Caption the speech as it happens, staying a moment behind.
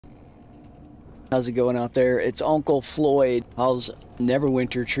How's it going out there? It's Uncle Floyd. How's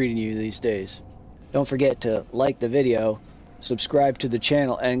Neverwinter treating you these days? Don't forget to like the video, subscribe to the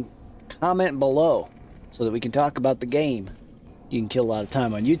channel, and comment below so that we can talk about the game. You can kill a lot of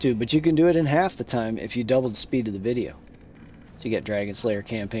time on YouTube, but you can do it in half the time if you double the speed of the video. So you get Dragon Slayer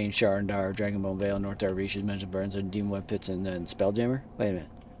campaign, Sharndar, Dragonbone Vale, North Dar Reaches, Menzoberranzan, Demon Web Pits, and then Spelljammer? Wait a minute.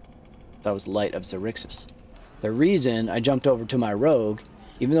 That was Light of Zerixis. The reason I jumped over to my rogue,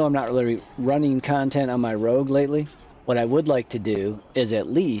 even though I'm not really running content on my rogue lately, what I would like to do is at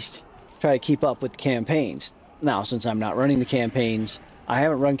least try to keep up with campaigns. Now, since I'm not running the campaigns, I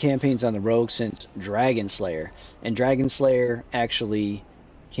haven't run campaigns on the rogue since Dragon Slayer. And Dragon Slayer actually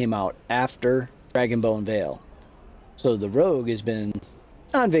came out after Dragonbone Vale. So the rogue has been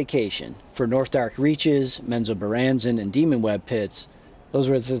on vacation for North Dark Reaches, Menzoberranzan, and Demon Web Pits. Those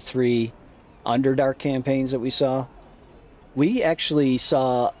were the three Underdark campaigns that we saw. We actually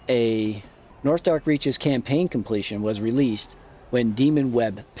saw a North Dark Reaches campaign completion was released when Demon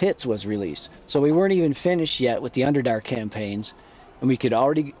Web Pits was released. So we weren't even finished yet with the Underdark campaigns, and we could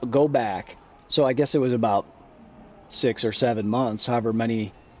already go back. So I guess it was about 6 or 7 months, however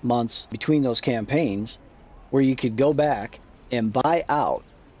many months between those campaigns, where you could go back and buy out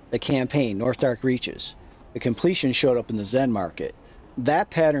the campaign, North Dark Reaches. The completion showed up in the Zen market. That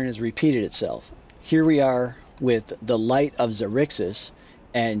pattern has repeated itself. Here we are with the Light of Zerixis,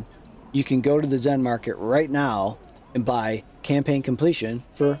 and you can go to the Zen market right now and buy campaign completion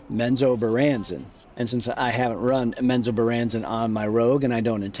for Menzoberranzan. And since I haven't run Menzoberranzan on my rogue, and I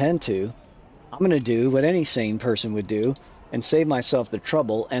don't intend to, I'm going to do what any sane person would do and save myself the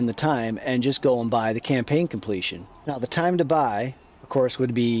trouble and the time and just go and buy the campaign completion. Now, the time to buy, of course,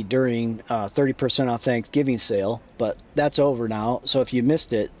 would be during 30% off Thanksgiving sale, but that's over now. So if you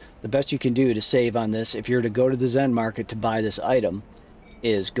missed it, the best you can do to save on this, if you're to go to the Zen market to buy this item,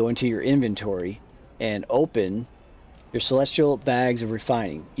 is go into your inventory and open your Celestial Bags of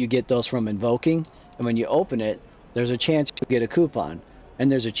Refining. You get those from Invoking, and when you open it, there's a chance you'll get a coupon,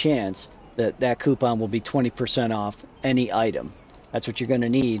 and there's a chance that that coupon will be 20% off any item. That's what you're going to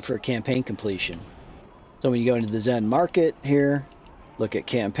need for a campaign completion. So when you go into the Zen market here, look at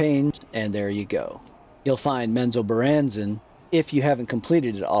campaigns, and there you go. You'll find Menzoberranzan if you haven't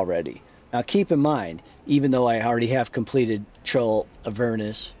completed it already. Now keep in mind, even though I already have completed Troll,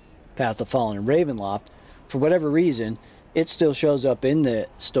 Avernus, Path of Fallen, and Ravenloft, for whatever reason, it still shows up in the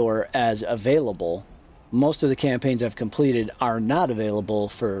store as available. Most of the campaigns I've completed are not available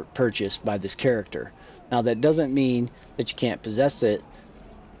for purchase by this character. Now that doesn't mean that you can't possess it.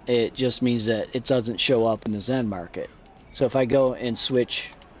 It just means that it doesn't show up in the Zen market. So if I go and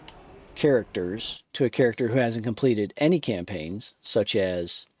switch characters to a character who hasn't completed any campaigns, such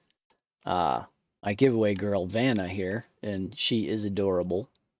as my giveaway girl Vanna here, and she is adorable.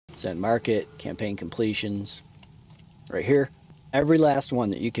 Zen market, campaign completions, right here. Every last one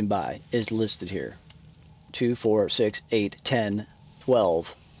that you can buy is listed here. 2, 4, 6, 8, 10,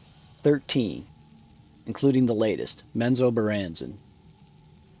 12, 13, including the latest, Menzoberranzan.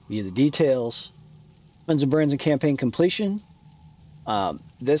 View the details. Menzoberranzan campaign completion.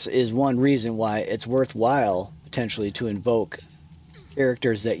 This is one reason why it's worthwhile potentially to invoke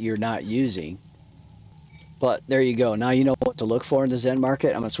characters that you're not using. But there you go. Now you know what to look for in the Zen market.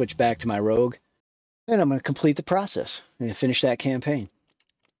 I'm going to switch back to my rogue, and I'm going to complete the process and finish that campaign.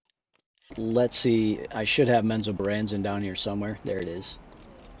 Let's see. I should have Menzoberranzan down here somewhere. There it is.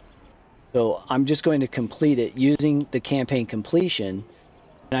 So I'm just going to complete it using the campaign completion.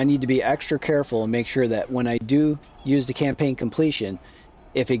 And I need to be extra careful and make sure that when I do use the campaign completion,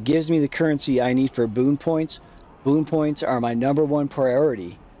 if it gives me the currency I need for boon points are my #1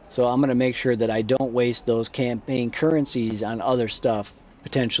 priority. So I'm going to make sure that I don't waste those campaign currencies on other stuff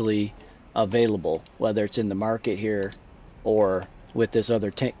potentially available, whether it's in the market here or with this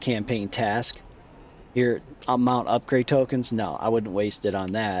other campaign task. Here, mount upgrade tokens. No, I wouldn't waste it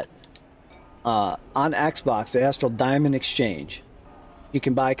on that. On Xbox, the Astral Diamond Exchange, you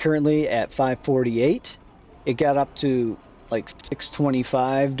can buy currently at $5.48. It got up to like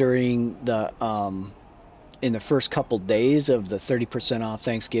 $6.25 during the in the first couple days of the 30% off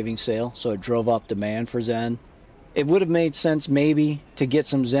Thanksgiving sale, so it drove up demand for Zen. It would have made sense maybe to get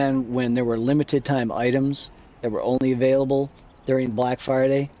some Zen when there were limited time items that were only available during Black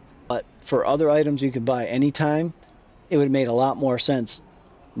Friday, but for other items you could buy anytime, it would have made a lot more sense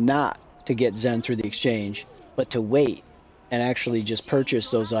not to get Zen through the exchange, but to wait and actually just purchase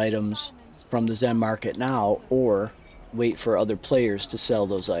those items from the Zen market now, or wait for other players to sell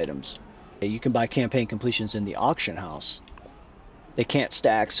those items. You can buy campaign completions in the auction house. They can't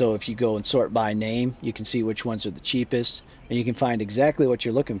stack, so if you go and sort by name, you can see which ones are the cheapest, and you can find exactly what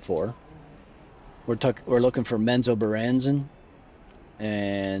you're looking for. We're looking for Menzoberranzan,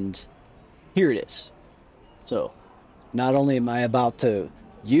 and here it is. So not only am I about to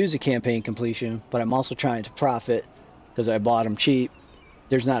use a campaign completion, but I'm also trying to profit because I bought them cheap.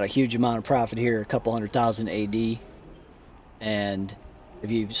 There's not a huge amount of profit here, a couple 100,000 AD. And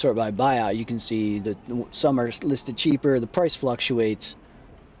if you sort by buyout, you can see that some are listed cheaper, the price fluctuates,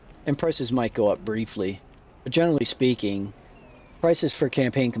 and prices might go up briefly. But generally speaking, prices for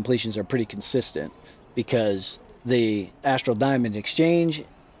campaign completions are pretty consistent because the Astral Diamond exchange.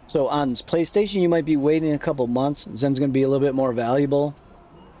 So on PlayStation, you might be waiting a couple months. Zen's going to be a little bit more valuable,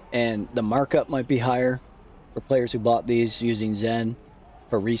 and the markup might be higher for players who bought these using Zen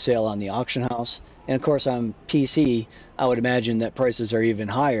for resale on the auction house. And of course, on PC, I would imagine that prices are even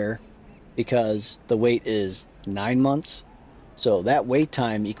higher because the wait is 9 months. So that wait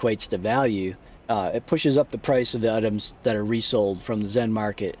time equates to value. It pushes up the price of the items that are resold from the Zen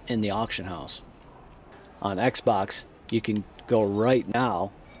market in the auction house. On Xbox, you can go right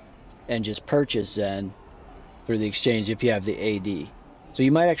now and just purchase Zen through the exchange if you have the AD. So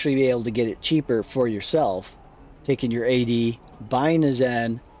you might actually be able to get it cheaper for yourself, taking your AD, buying a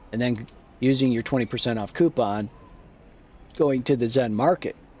Zen, and then using your 20% off coupon, going to the Zen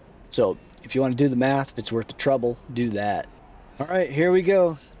market. So if you want to do the math, if it's worth the trouble, do that. All right, here we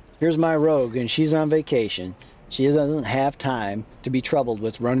go. Here's my rogue, and she's on vacation. She doesn't have time to be troubled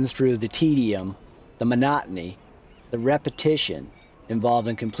with running through the tedium, the monotony, the repetition involved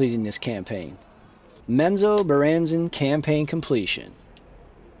in completing this campaign. Menzoberranzan campaign completion.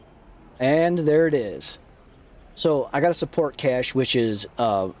 And there it is. So I got a support cache, which is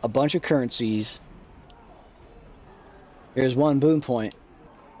a bunch of currencies. Here's one boon point.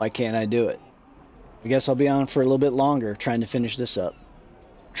 Why can't I do it? I guess I'll be on for a little bit longer trying to finish this up.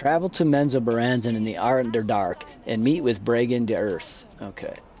 Travel to Menzoberranzan in the Underdark and meet with Bragan de Earth.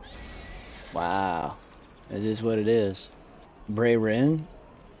 Okay. Wow. It is what it is. Brayrin?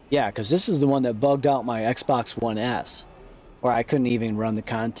 Yeah, because this is the one that bugged out my Xbox One S, where I couldn't even run the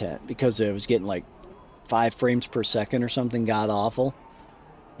content because it was getting like 5 frames per second or something god awful.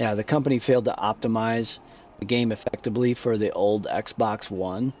 Yeah, the company failed to optimize the game effectively for the old Xbox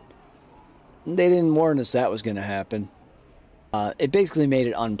One. They didn't warn us that was going to happen. It basically made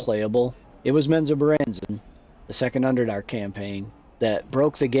it unplayable. It was Menzoberranzan, the second Underdark campaign, that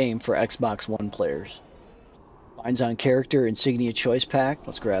broke the game for Xbox One players. Finds on character insignia choice pack.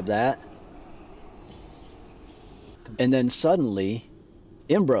 Let's grab that. And then suddenly,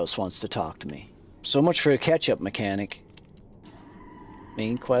 Imbros wants to talk to me. So much for a catch-up mechanic.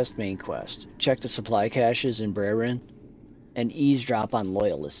 Main quest, main quest. Check the supply caches in Brayrin and eavesdrop on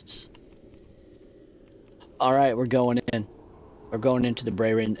loyalists. Alright, we're going in. We're going into the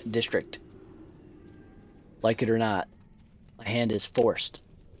Brayrin district. Like it or not, my hand is forced.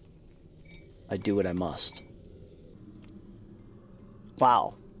 I do what I must.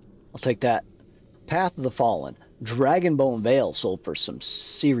 Wow. I'll take that. Path of the Fallen. Dragonbone Vale sold for some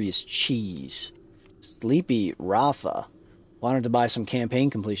serious cheese. Sleepy Rafa wanted to buy some campaign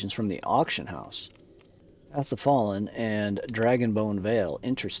completions from the auction house. Path of the Fallen and Dragonbone Vale.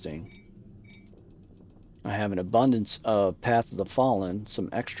 Interesting. I have an abundance of Path of the Fallen, some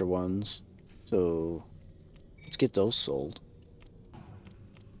extra ones. So let's get those sold.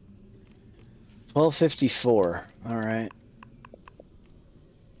 1254. Alright.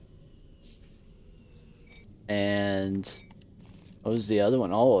 And what was the other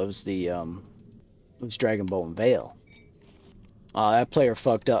one? Oh, it was the it was Dragonbone Vale. That player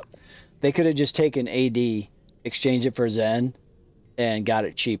fucked up. They could have just taken AD, exchanged it for Zen, and got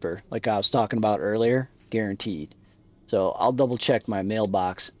it cheaper, like I was talking about earlier. Guaranteed. So I'll double check my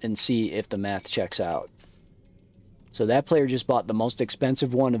mailbox and see if the math checks out. So that player just bought the most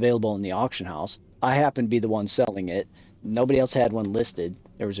expensive one available in the auction house. I happen to be the one selling it. Nobody else had one listed.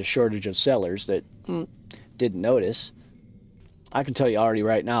 There was a shortage of sellers that didn't notice. I can tell you already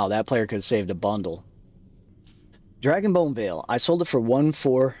right now, that player could have saved a bundle. Dragonbone Vale. I sold it for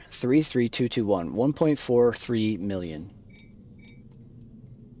 1,433,221. 1.43 million.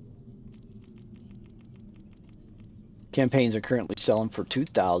 Campaigns are currently selling for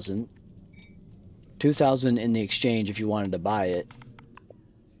 2,000. 2,000 in the exchange if you wanted to buy it.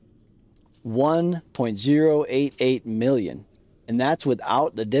 1.088 million. And that's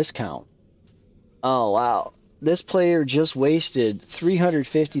without the discount. Oh, wow. This player just wasted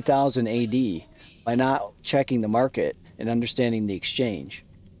 350,000 AD by not checking the market and understanding the exchange.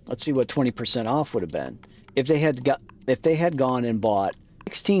 Let's see what 20% off would have been. If they had gone and bought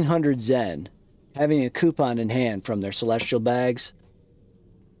 1,600 Zen, having a coupon in hand from their celestial bags,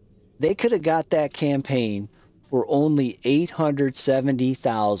 they could have got that campaign for only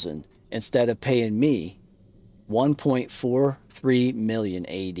 870,000 instead of paying me 1.43 million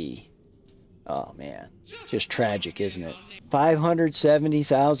AD. Oh man, just tragic, isn't it?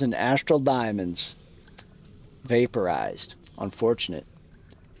 570,000 Astral diamonds vaporized. Unfortunate.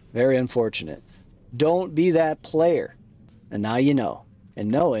 Very unfortunate. Don't be that player. And now you know. And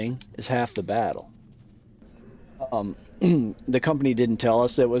knowing is half the battle. The company didn't tell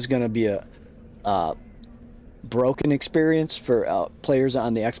us that it was going to be a broken experience for players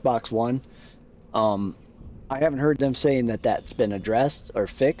on the Xbox One. I haven't heard them saying that that's been addressed or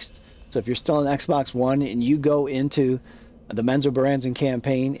fixed. So if you're still on Xbox One and you go into the Menzoberranzan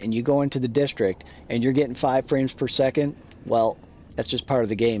campaign and you go into the district and you're getting 5 frames per second, well, that's just part of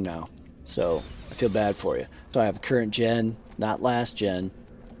the game now. So I feel bad for you. So I have current gen, not last gen,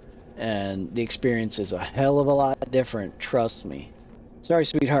 and the experience is a hell of a lot different, trust me. Sorry,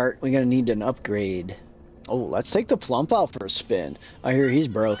 sweetheart, we're gonna need an upgrade. Oh, let's take the Plump out for a spin. I hear he's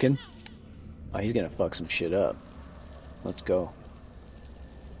broken. Oh, he's gonna fuck some shit up. Let's go.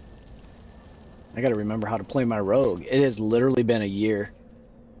 I gotta remember how to play my rogue. It has literally been a year.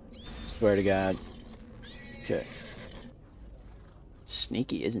 Swear to God. Okay.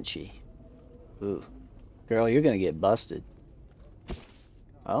 Sneaky, isn't she? Ooh. Girl, you're gonna get busted.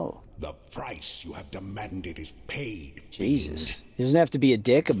 Oh. The price you have demanded is paid. Jesus. He doesn't have to be a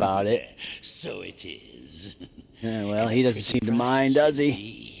dick about it. So it is. Yeah, well, he doesn't seem to mind, does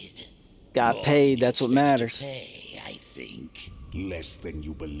he? Got paid, that's what matters. Pay, I think. Less than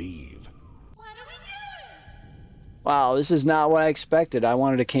you believe. Wow, this is not what I expected. I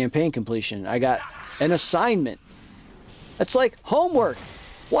wanted a campaign completion. I got an assignment. That's like homework.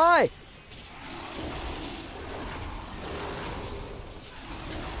 Why?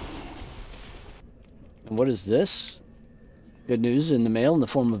 And what is this? Good news in the mail in the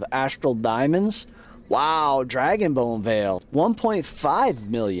form of Astral diamonds. Wow, Dragon Bone Veil. 1.5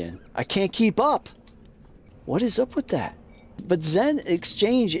 million. I can't keep up. What is up with that? But Zen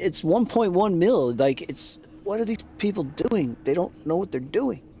Exchange, it's 1.1 mil. Like, it's... What are these people doing? They don't know what they're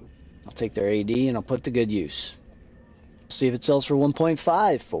doing. I'll take their AD and I'll put to good use. See if it sells for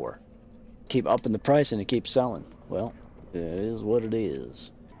 1.5 for. Keep upping the price and it keeps selling. Well, it is what it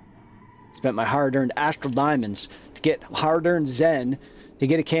is. Spent my hard-earned Astral diamonds to get hard-earned Zen to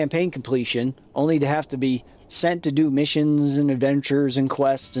get a campaign completion, only to have to be sent to do missions and adventures and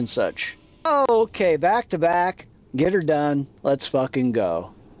quests and such. Okay, back to back. Get her done. Let's fucking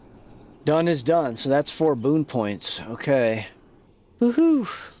go. Done is done, so that's 4 boon points. Okay. Woohoo!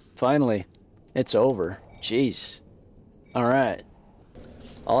 Finally. It's over. Jeez. Alright.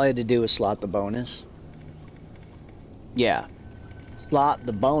 All I had to do was slot the bonus. Yeah. Slot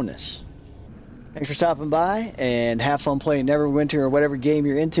the bonus. Thanks for stopping by, and have fun playing Neverwinter or whatever game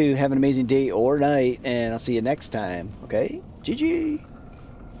you're into. Have an amazing day or night, and I'll see you next time. Okay? GG!